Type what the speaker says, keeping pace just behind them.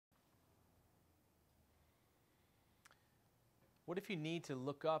What if you need to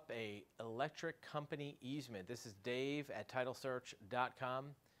look up a electric company easement? This is Dave at titlesearch.com.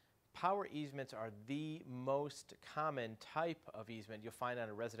 Power easements are the most common type of easement you'll find on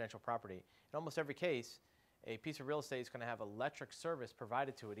a residential property. In almost every case, a piece of real estate is going to have electric service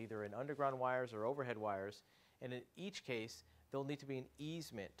provided to it, either in underground wires or overhead wires. And in each case, there'll need to be an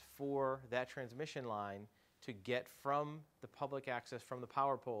easement for that transmission line to get from the public access from the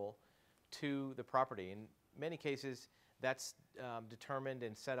power pole to the property. In many cases, that's determined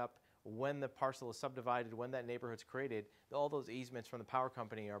and set up when the parcel is subdivided, when that neighborhood's created. All those easements from the power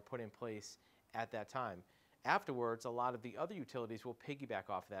company are put in place at that time. Afterwards, a lot of the other utilities will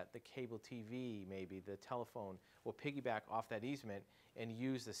piggyback off that. The cable TV, maybe, the telephone will piggyback off that easement and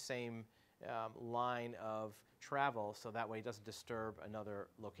use the same line of travel so that way it doesn't disturb another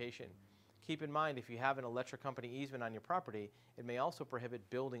location. Keep in mind, if you have an electric company easement on your property, it may also prohibit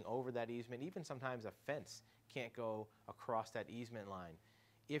building over that easement. Even sometimes a fence can't go across that easement line.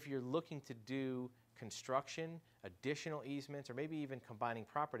 If you're looking to do construction, additional easements, or maybe even combining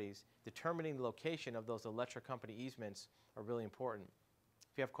properties, determining the location of those electric company easements are really important.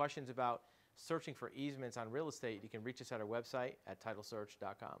 If you have questions about searching for easements on real estate, you can reach us at our website at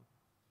titlesearch.com.